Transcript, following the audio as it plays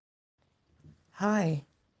Hi,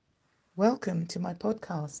 welcome to my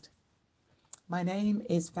podcast. My name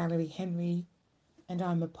is Valerie Henry, and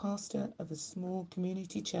I'm a pastor of a small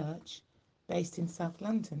community church based in South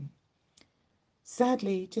London.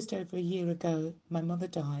 Sadly, just over a year ago, my mother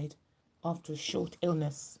died after a short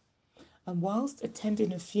illness. And whilst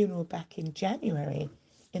attending a funeral back in January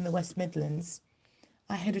in the West Midlands,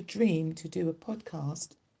 I had a dream to do a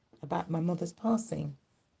podcast about my mother's passing,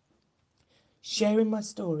 sharing my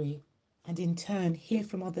story and in turn hear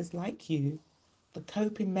from others like you the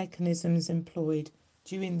coping mechanisms employed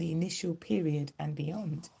during the initial period and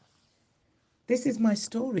beyond. This is my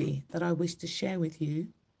story that I wish to share with you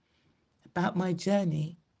about my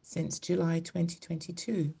journey since July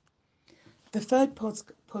 2022. The third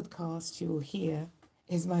podcast you will hear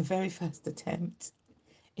is my very first attempt.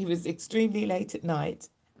 It was extremely late at night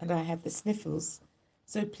and I had the sniffles,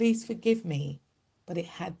 so please forgive me, but it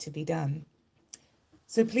had to be done.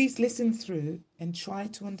 So please listen through and try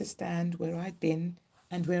to understand where I've been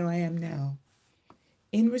and where I am now.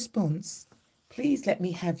 In response, please let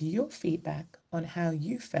me have your feedback on how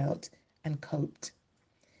you felt and coped.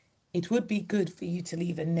 It would be good for you to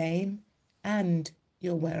leave a name and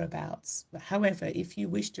your whereabouts. However, if you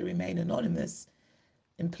wish to remain anonymous,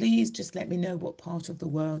 then please just let me know what part of the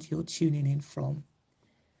world you're tuning in from.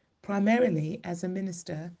 Primarily, as a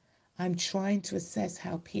minister, I'm trying to assess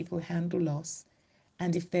how people handle loss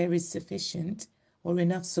and if there is sufficient or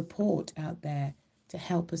enough support out there to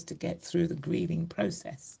help us to get through the grieving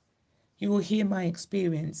process. You will hear my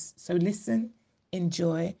experience, so listen,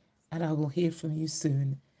 enjoy, and I will hear from you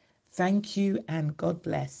soon. Thank you and God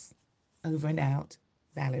bless. Over and out,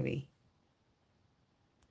 Valerie.